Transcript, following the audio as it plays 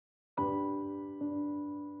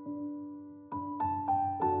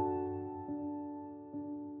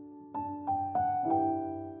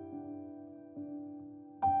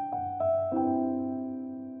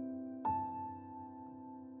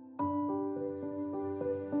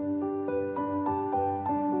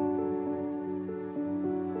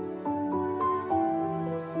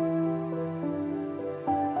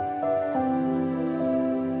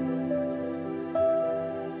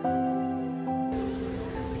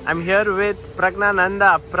I'm here with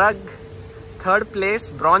Praggnanandhaa. Pragg, third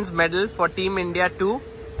place, bronze medal for Team India 2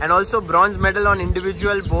 and also bronze medal on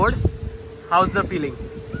individual board. How's the feeling?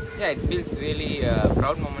 Yeah, it feels really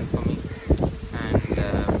proud moment for me, and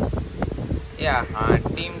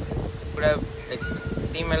team could have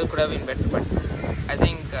team medal could have been better, but I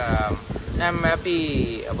think I'm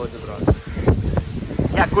happy about the bronze.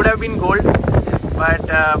 Yeah, could have been gold, but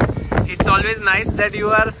it's always nice that you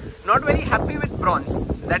are not very happy with bronze.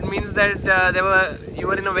 That means that you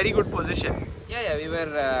were in a very good position. Yeah, we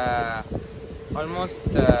were almost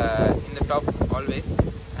in the top always,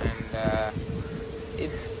 and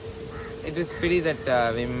it is pity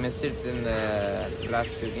that we missed it in the last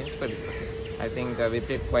few games, but it's okay. I think we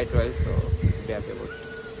played quite well, so we'll be happy about it.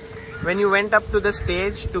 When you went up to the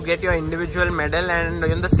stage to get your individual medal, and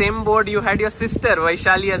on the same board you had your sister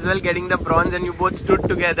Vaishali as well getting the bronze, and you both stood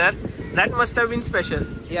together, that must have been special.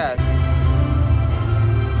 Yeah.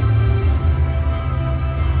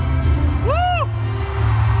 Woo!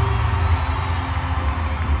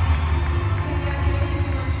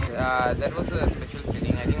 That was a special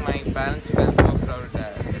feeling. I think my parents felt more proud.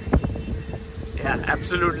 Yeah,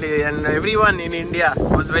 absolutely, and everyone in India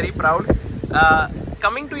was very proud.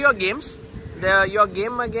 Coming to your games, your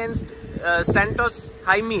game against Santos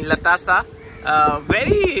Jaime Latasa,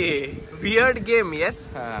 very weird game, yes?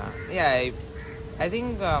 I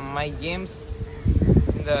think my games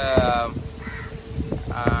in the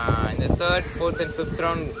third, fourth and fifth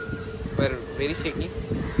round were very shaky.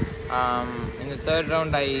 In the third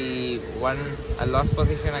round I lost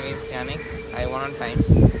position against Yannick. I won on time.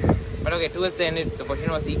 But okay, towards the end the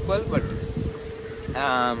position was equal, but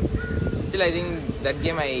still I think that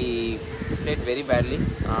game I played very badly.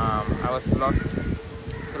 I was lost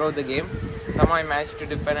throughout the game. Somehow I managed to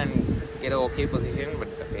defend and get an okay position, but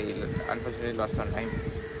I unfortunately lost on time.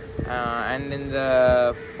 And in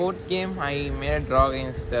the fourth game I made a draw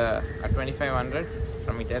against a 2500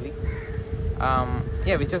 from Italy.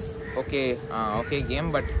 Which was okay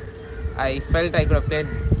game, but I felt I could have played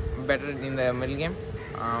better in the middle game.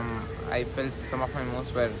 I felt some of my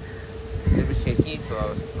moves were a little bit shaky, so I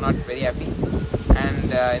was not very happy. And in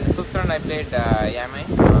the fifth round I played Jaime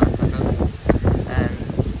Santos, and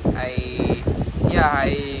I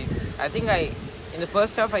think in the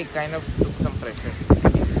first half I kind of took some pressure.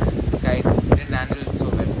 I didn't handle it so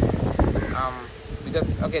well. Because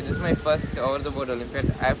okay, this is my first over the board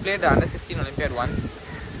Olympiad. I played under 16 Olympiad once,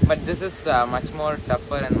 but this is much more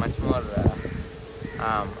tougher and much more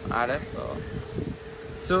harder.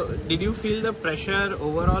 So did you feel the pressure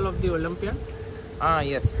overall of the Olympiad?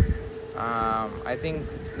 Yes. I think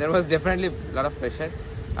there was definitely a lot of pressure.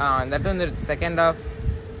 And that in the second half,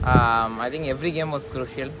 I think every game was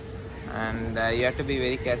crucial, and you have to be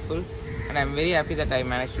very careful. And I'm very happy that I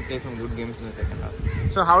managed to play some good games in the second half.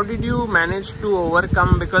 So how did you manage to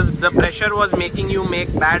overcome, because the pressure was making you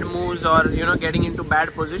make bad moves or getting into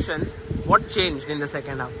bad positions? What changed in the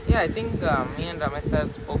second half? Yeah, I think me and Ramesh sir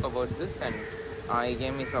spoke about this, and he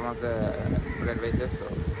gave me some of the good advices. So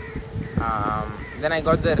then I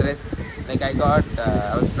got the rest. Like I was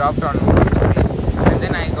dropped on one of the days, and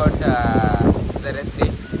then I got the rest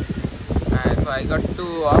day. So I got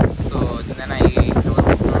 2 off. So then I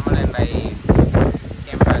was normal, and I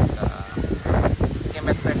came back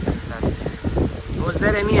fresh and started. Was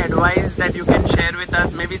there any advice that you can share with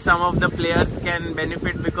us? Maybe some of the players can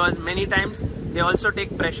benefit, because many times they also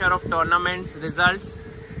take pressure of tournaments, results,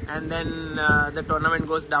 and then the tournament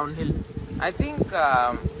goes downhill. I think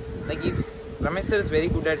Ramesh sir is very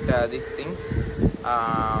good at these things,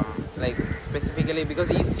 like specifically because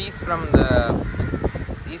he sees from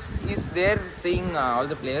he's there seeing all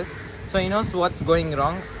the players, so he knows what's going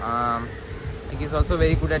wrong. He's also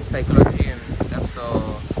very good at psychology and stuff.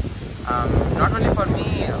 So not only for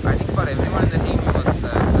me, I think for everyone in the team, he was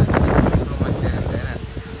improvement here and there, and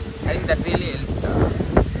I think that really helped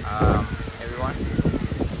everyone.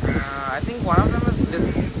 I think one of them is just,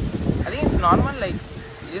 I think it's normal, like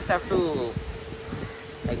you just have to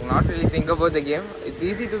not really think about the game. It's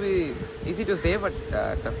easy to say, but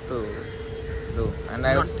tough to do. And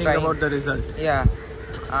I was think about the result. Yeah.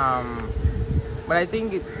 But I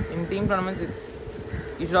think in team tournaments,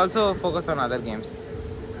 you should also focus on other games,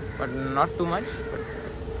 but not too much. But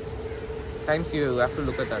times you have to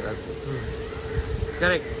look at others.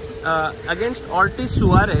 Correct. Against Ortiz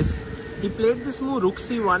Suarez, he played this move Rook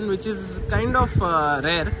C1, which is kind of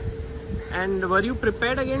rare. And were you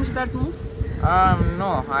prepared against that move?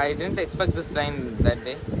 No, I didn't expect this line that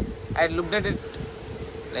day. I looked at it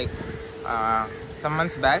like some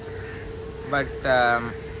months back, but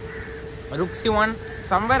Rook C1,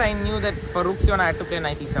 somewhere I knew that for Rook C1 I had to play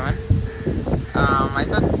knight E7. I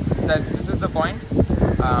thought that this is the point.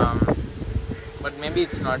 But maybe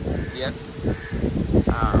it's not yet.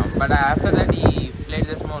 But after that he played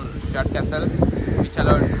the small short castle, which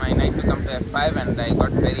allowed my knight to come to f5, and I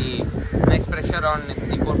got very nice pressure on his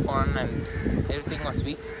d4 pawn, and everything was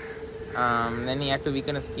weak. Then he had to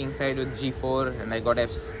weaken his king side with g4, and I got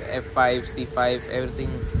f5, c5,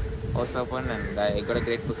 everything was open, and I got a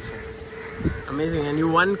great position. Amazing, and you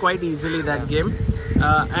won quite easily that game.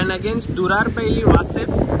 And against Durarbaili Wasif,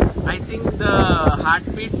 I think the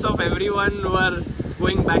heartbeats of everyone were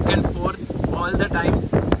going back and forth all the time.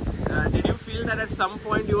 Did you feel that at some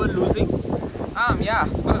point you were losing? Yeah,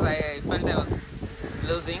 of course I felt I was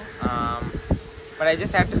losing, but I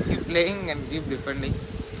just had to keep playing and keep defending.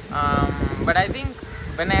 But I think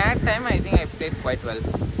when I had time, I think I played quite well.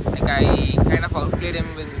 Like I kind of outplayed him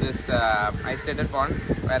with this isolated pawn,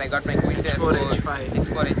 where I got my queen to h4, h4,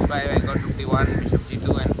 h5. h5, I got rook d1, bishop g2,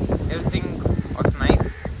 and everything was nice.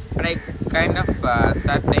 But I kind of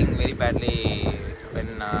started playing very badly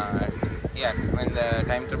when the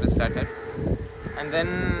time trouble started. And then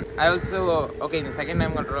I also, in the second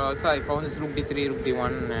time control also, I found this rook d3, rook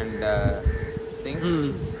d1 and things.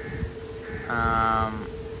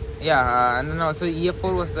 And then also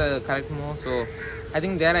ef4 was the correct move, so I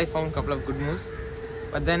think there I found a couple of good moves.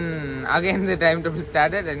 But then again the time trouble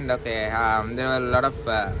started, and there were a lot of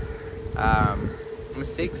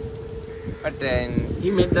mistakes. But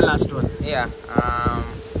he made the last one. Yeah,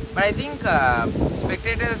 but I think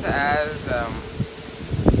spectators has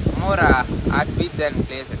more heartbeat than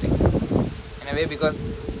players, I think, in a way, because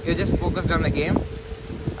you're just focused on the game,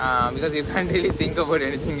 because you can't really think about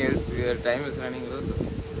anything else. Your time is running low. So.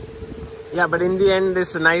 Yeah, but in the end,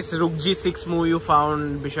 this nice rook g6 move you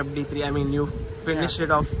found, bishop d3, I mean, you finished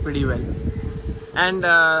it off pretty well. And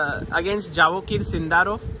against Javokir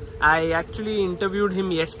Sindarov, I actually interviewed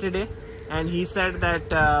him yesterday, and he said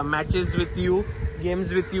that matches with you,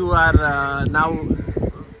 games with you are now,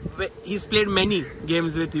 he's played many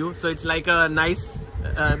games with you, so it's like a nice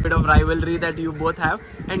bit of rivalry that you both have,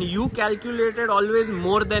 and you calculated always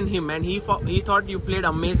more than him, and he thought you played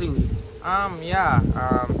amazingly. I've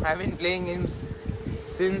been playing him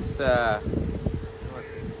since I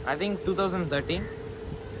think 2013.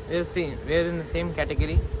 We're in the same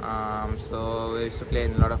category, so we used to play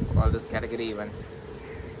in a lot of all those category events.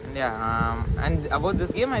 And and about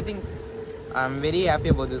this game, I think I'm very happy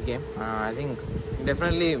about this game. I think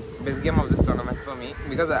definitely best game of this tournament for me,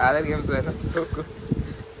 because the other games were not so good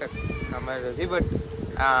comparatively. But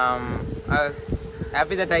I was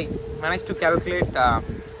happy that I managed to calculate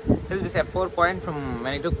till this f4 point from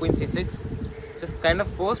when I took queen c6. Just kind of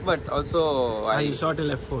forced, but also you saw till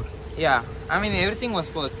f4. Yeah, I mean everything was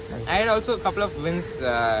forced. I had also a couple of wins.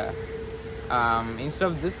 Instead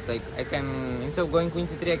of this, like instead of going queen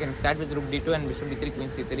c3, I can start with rook d2 and bishop d3, queen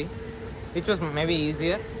c3, which was maybe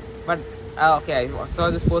easier. But I saw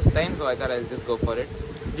this first time, so I thought I'll just go for it.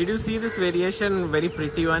 Did you see this variation, very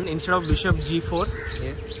pretty one? Instead of bishop g4,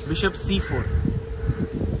 yes, bishop c4.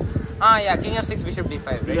 King f6, bishop d5,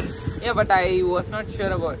 right? Yes. Yeah, but I was not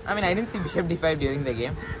sure about. I mean, I didn't see bishop d5 during the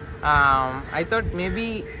game. I thought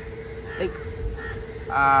maybe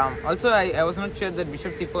also I was not sure that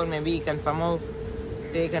bishop c4 maybe can somehow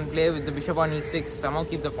take and play with the bishop on e6, somehow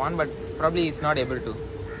keep the pawn, but probably it's not able to.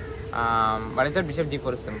 But I thought bishop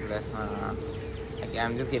g4 is simpler.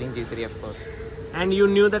 I'm just getting g3 f4. And you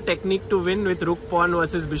knew the technique to win with rook pawn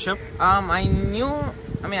versus bishop? I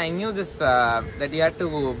knew this that you had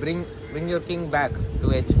to bring your king back to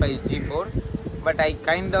h5 g4, but I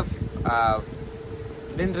kind of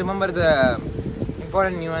didn't remember the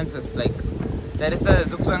important nuances. Like there is a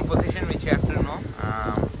zugzwang position which you have to know,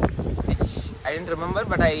 which I didn't remember,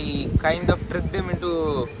 but I kind of tricked him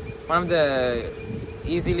into one of the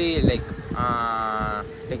easily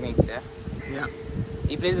techniques there. Yeah.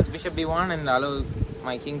 He plays this bishop d1 and allow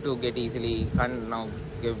my king to get easily. Can't now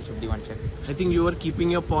give bishop d1 check. I think you were keeping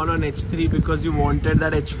your pawn on h3 because you wanted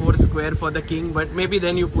that h4 square for the king, but maybe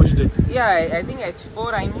then you pushed it. Yeah, I think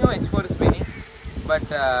h4, I knew h4 is winning, but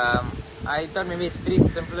I thought maybe h3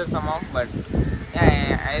 is simpler somehow. But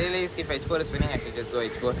yeah, I realized if h4 is winning, I should just go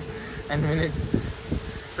h4 and win it.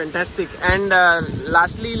 Fantastic. And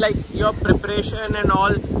lastly, like your preparation and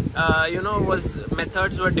all,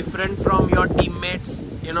 methods were different from your teammates.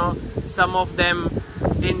 Some of them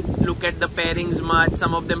didn't look at the pairings much.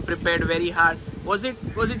 Some of them prepared very hard. Was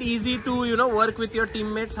it easy to work with your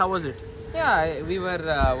teammates? How was it? Yeah, we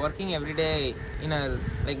were working every day in a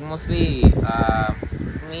mostly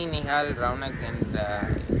me, Nihal, Raunak and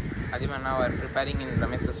Adimanna were preparing in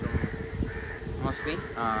Ramesh's room mostly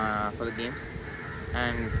for the games.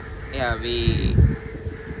 And yeah, we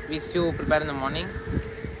used to prepare in the morning,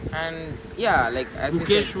 And yeah, like as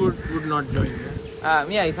Mukesh would not join.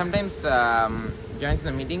 Yeah, he sometimes joins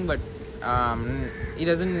the meeting, but he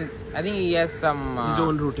doesn't. I think he has some His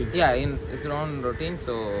own routine. Yeah, in his own routine,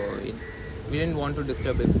 so we didn't want to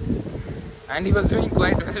disturb him. And he was doing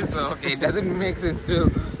quite well, so okay, it doesn't make sense to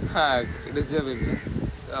disturb him.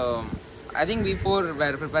 So I think we four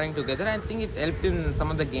were preparing together. I think it helped in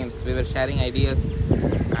some of the games. We were sharing ideas,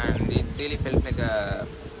 and it really felt like a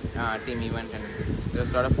team event, and there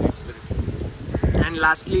was a lot of team spirit. And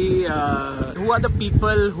lastly, who are the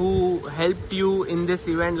people who helped you in this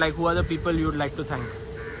event? Like, who are the people you would like to thank?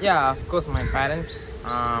 Yeah, of course, my parents.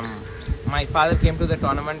 My father came to the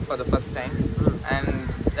tournament for the first time, and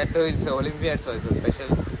that too is an Olympiad, so it's a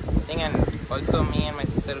special thing. And also, me and my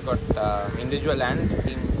sister got individual and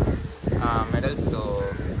team medals, so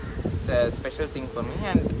it's a special thing for me.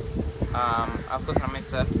 And of course, Ramesh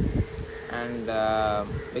sir, and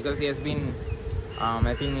because he has been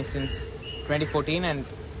helping me since 2014, and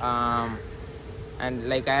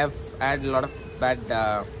like I have had a lot of bad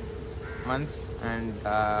months, and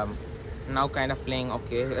now kind of playing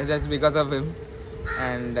okay. That's because of him.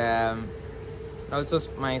 And also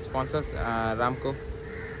my sponsors, Ramco,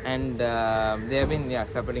 and they have been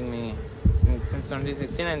supporting me since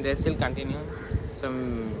 2016, and they still continue. So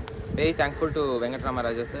I'm very thankful to Venkatrama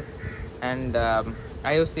Raja sir and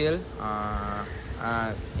IOCL,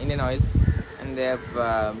 Indian Oil, and they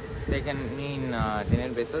have taken me in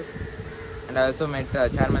 10 basis. And I also met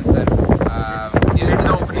Chairman sir during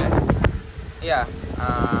the opening. Yeah,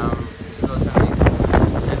 which is also nice.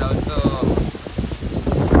 And also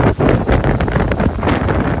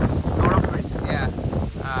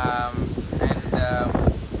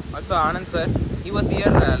also Anand sir, he was here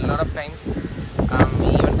a lot of times.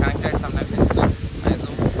 He even connected sometimes in Zoom,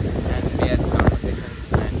 and we had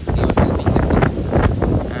conversations, and he was helping the team.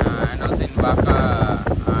 And also in Baka,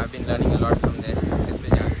 I've been learning a lot from there.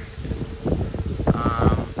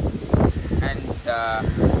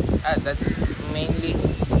 And that's mainly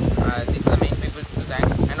these are the main people to thank,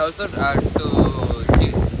 and also to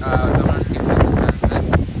Chief and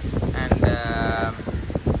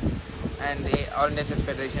All India Chess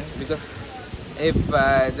Federation, because if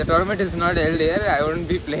the tournament is not held here, I wouldn't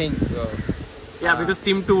be playing. So yeah, because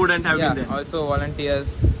Team 2 wouldn't have been there. Also volunteers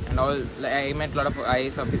and all. Like, I met a lot of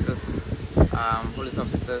IAS officers, police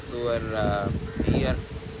officers who were here.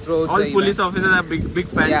 All police officers are big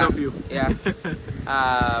fans of you. Yeah.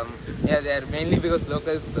 Yeah, they are mainly because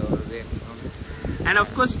locals. So they. And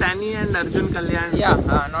of course, Stani and Arjun Kalyan. Yeah,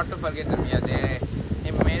 not to forget them. Yeah, they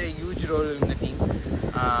made a huge role in the team.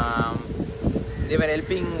 They were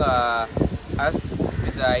helping us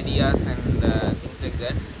with the ideas and things like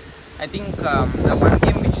that. I think the one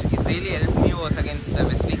game which really helped me was against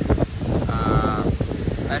Wesley.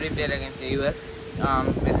 I played against the US.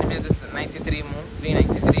 Wesley played this 93 move,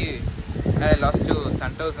 393. I lost to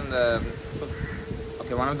Santos in the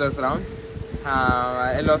one of those rounds.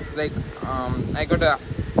 I lost like I got a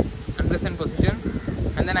unpleasant position,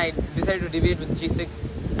 and then I decided to deviate with G6,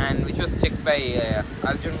 and which was checked by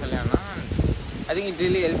Arjun Kalyana. I think it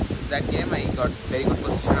really helped that game. I got very good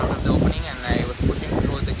position out of the opening, and I was pushing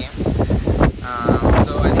through the game.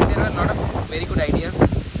 So I think there were a lot of very good ideas.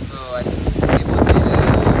 So I think they both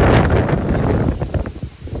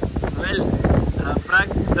well, Pragg,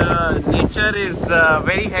 the nature is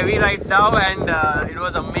very heavy right now, and it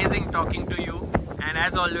was amazing talking to you. And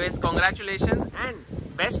as always, congratulations and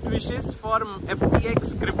best wishes for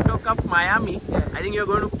FTX Crypto Cup Miami. I think you're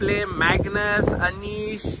going to play Magnus,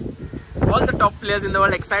 Anish, all the top players in the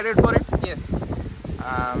world. Excited for it? Yes.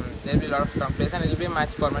 There will be a lot of strong players, and it will be a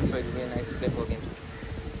match format, so it will be nice to play 4 games.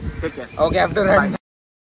 Take care. Okay, after that.